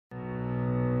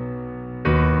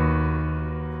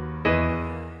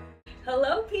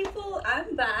Hello people,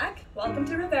 I'm back. Welcome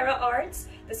to Rivera Arts.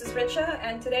 This is Richa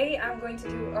and today I'm going to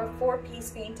do our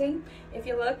 4-piece painting. If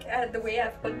you look at the way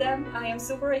I've put them, I am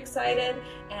super excited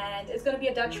and it's going to be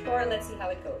a Dutch pour. Let's see how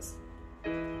it goes.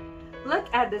 Look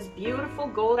at this beautiful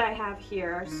gold I have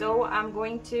here. So I'm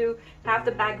going to have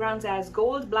the backgrounds as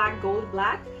gold, black,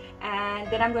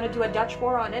 and then I'm going to do a Dutch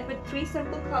pour on it with 3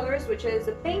 simple colors, which is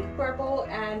the pink, purple,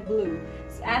 and blue,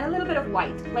 and a little bit of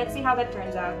white. Let's see how that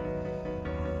turns out.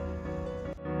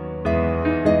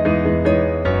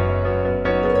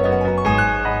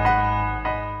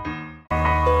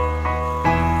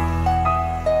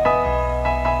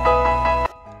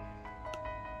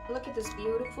 Look at this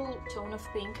beautiful tone of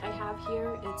pink I have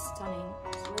here. It's stunning.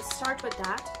 So let's start with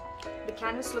that. The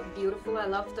canvas looks beautiful. I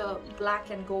love the black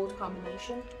and gold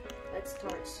combination. Let's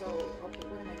start. So, okay,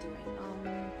 what am I doing?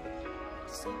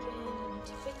 Second, I need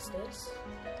to fix this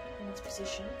in its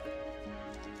position.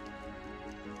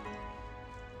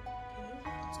 Okay,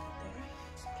 let's get there.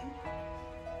 Second.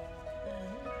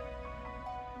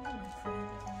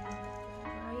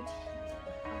 Right.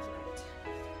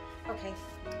 Okay.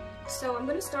 So I'm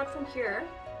going to start from here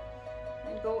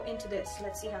and go into this.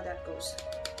 Let's see how that goes.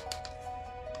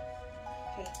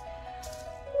 Okay.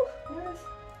 Whew, nerve.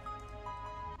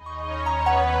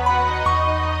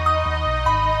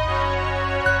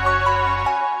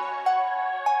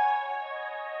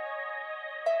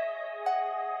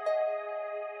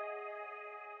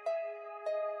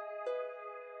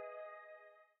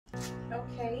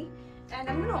 Okay, and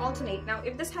I'm going to alternate. Now,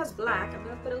 if this has black, I'm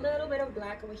going to put a little bit of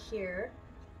black over here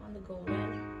on the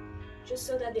golden, just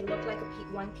so that they look like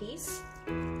one piece.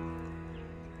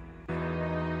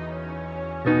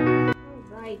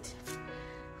 Alright.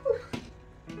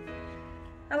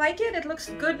 I like it. It looks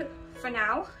good for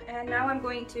now. And now I'm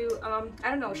going to,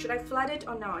 I don't know, should I flood it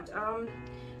or not?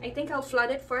 I think I'll flood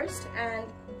it first and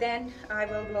then I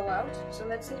will blow out. So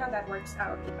let's see how that works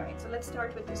out. Alright, so let's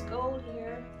start with this gold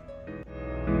here.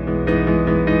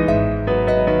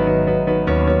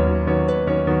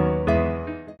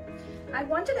 I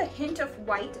wanted a hint of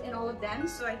white in all of them,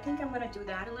 so I think I'm going to do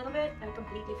that a little bit. I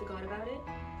completely forgot about it.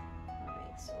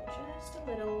 Alright, so just a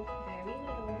little, very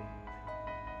little.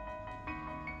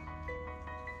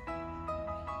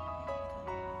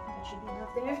 That should be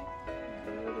enough there. A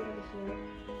little bit over here.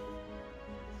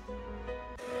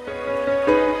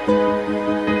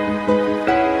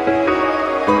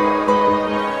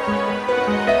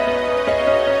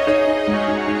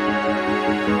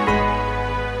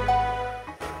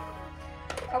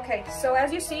 Okay, so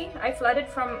as you see, I flooded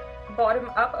from bottom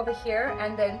up over here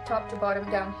and then top to bottom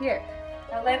down here.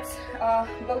 Now let's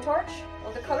blowtorch.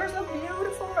 Well, the colors look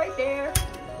beautiful right there.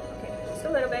 Okay, just a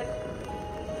little bit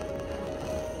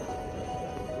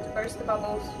to burst the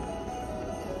bubbles.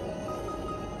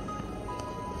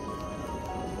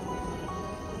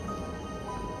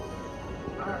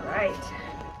 Alright,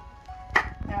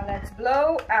 now let's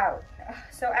blow out.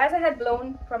 So as I had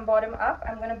blown from bottom up,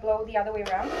 I'm going to blow the other way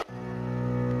around.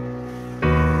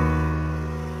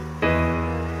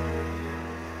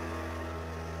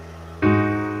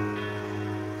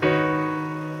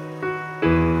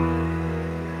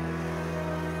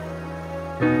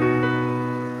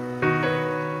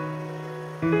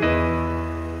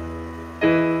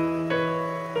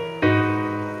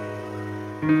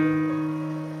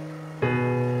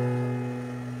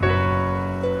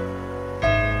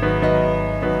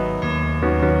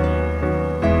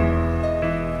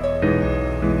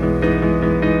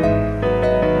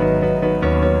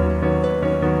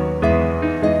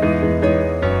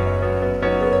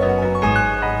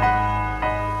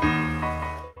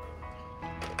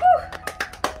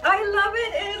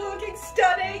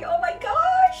 Stunning! Oh my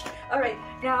gosh! Alright,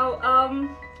 now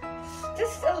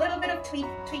just a little bit of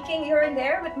tweaking here and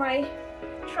there with my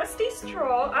trusty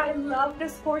straw. I love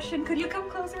this portion. Could you come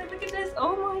closer and look at this?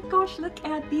 Oh my gosh, look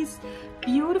at these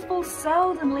beautiful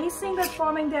cells and lacing that's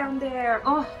forming down there.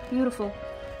 Oh, beautiful.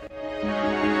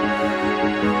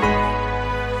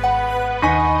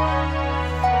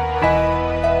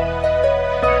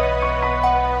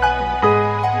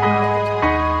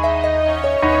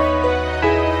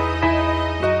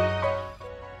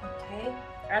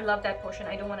 I love that portion.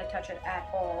 I don't want to touch it at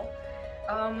all.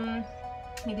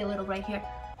 Maybe a little right here.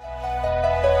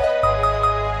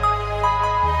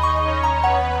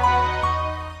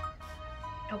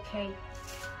 Okay,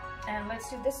 and let's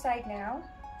do this side now.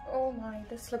 Oh my,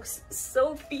 this looks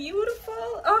so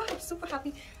beautiful. Oh, I'm super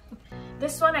happy.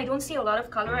 This one, I don't see a lot of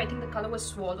color. I think the color was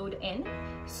swallowed in.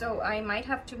 So I might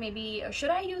have to maybe, should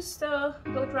I use the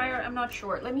blow dryer? I'm not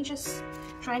sure. Let me just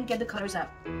try and get the colors up.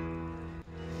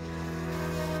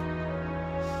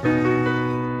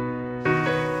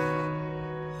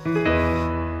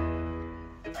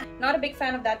 Not a big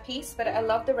fan of that piece, but I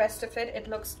love the rest of it. It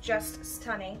looks just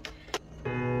stunning.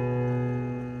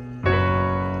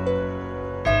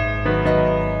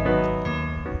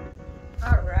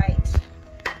 All right.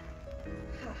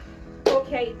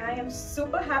 Okay, I am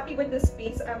super happy with this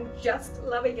piece. I'm just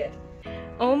loving it.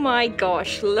 Oh my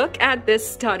gosh, look at this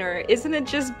stunner. Isn't it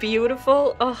just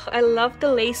beautiful? Oh, I love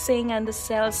the lacing and the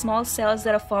cells, small cells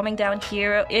that are forming down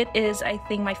here. It is, I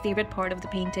think, my favorite part of the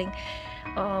painting.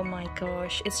 Oh my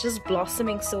gosh, it's just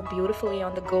blossoming so beautifully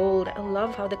on the gold. I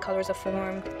love how the colors are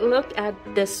formed. Look at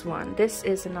this one. This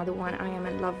is another one I am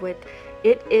in love with.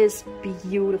 It is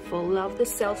beautiful. Love the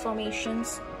cell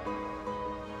formations.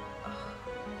 Oh,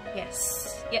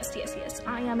 yes, yes, yes, yes.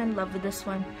 I am in love with this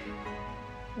one.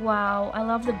 Wow, I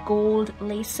love the gold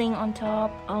lacing on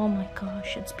top. Oh my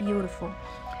gosh, it's beautiful.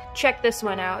 Check this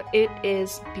one out. It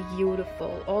is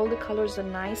beautiful. All the colors are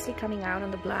nicely coming out on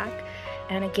the black.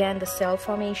 And again, the cell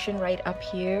formation right up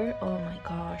here. Oh my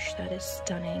gosh, that is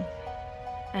stunning.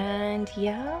 And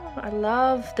yeah, I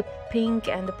love the pink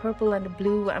and the purple and the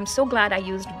blue. I'm so glad I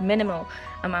used minimal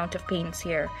amount of paints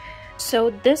here.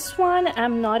 So this one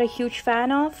I'm not a huge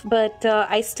fan of, but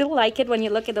I still like it when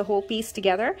you look at the whole piece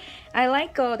together. I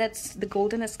like that's the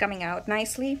golden is coming out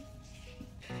nicely.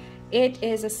 It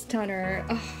is a stunner.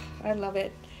 Oh, I love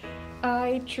it.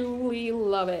 I truly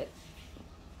love it.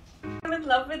 I'm in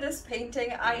love with this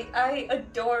painting. I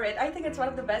adore it. I think it's one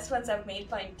of the best ones I've made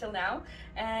till now.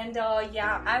 And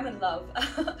yeah, I'm in love.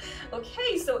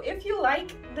 Okay, so if you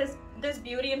like this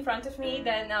beauty in front of me,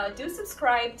 then do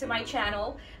subscribe to my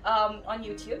channel on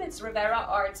YouTube. It's Rivera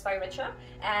Arts by Richa.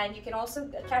 And you can also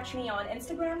catch me on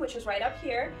Instagram, which is right up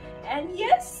here. And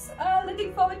yes,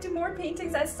 looking forward to more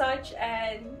paintings as such.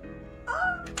 And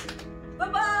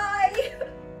bye-bye!